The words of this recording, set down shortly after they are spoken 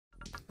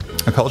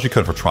Oncology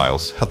clinical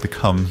trials have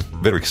become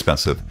very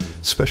expensive,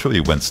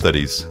 especially when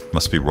studies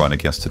must be run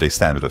against today's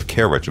standard of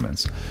care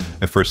regimens.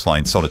 In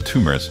first-line solid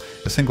tumors,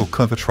 a single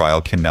clinical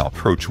trial can now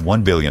approach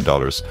 $1 billion,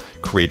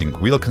 creating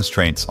real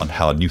constraints on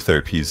how new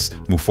therapies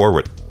move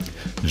forward.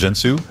 Zhen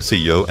Su,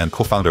 CEO and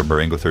co-founder of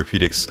Marengo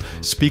Therapeutics,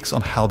 speaks on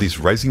how these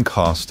rising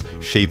costs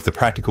shape the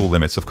practical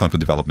limits of clinical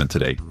development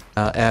today.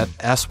 At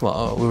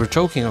ESMO, we were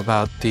joking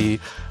about the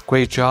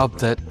great job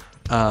that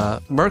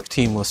Merck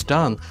team was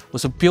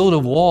to build a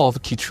wall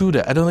of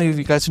Keytruda. I don't know if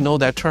you guys know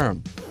that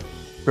term,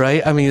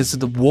 right? I mean, it's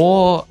the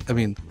wall,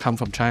 come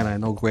from China, I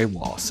know Great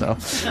Wall, so.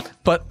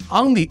 But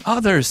on the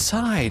other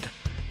side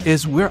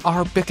is we're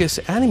our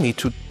biggest enemy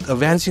to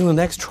advancing the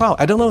next trial.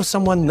 I don't know if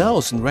someone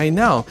knows right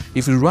now,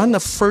 if you run the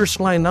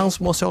first-line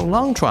non-small cell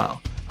lung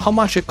trial, how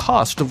much it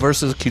costs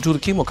versus Keytruda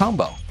chemo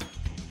combo.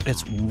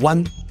 It's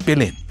 $1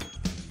 billion.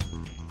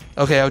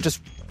 Okay, I'll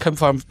just come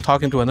from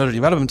talking to another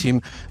development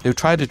team. They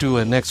tried to do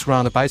a next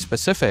round of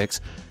bispecifics.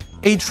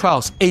 8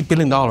 trials, $8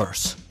 billion.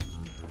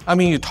 I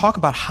mean, you talk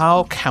about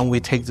how can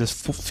we take this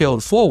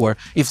field forward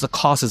if the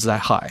cost is that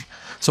high.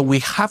 So we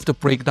have to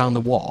break down the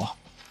wall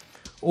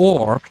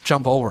or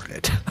jump over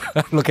it.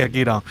 Look at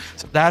Gidon.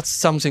 So that's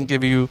something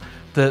give you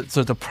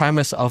the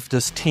premise of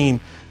this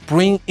team.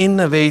 Bring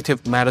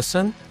innovative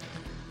medicine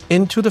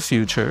into the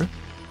future,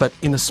 but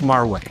in a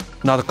smart way,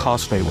 not a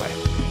costly way.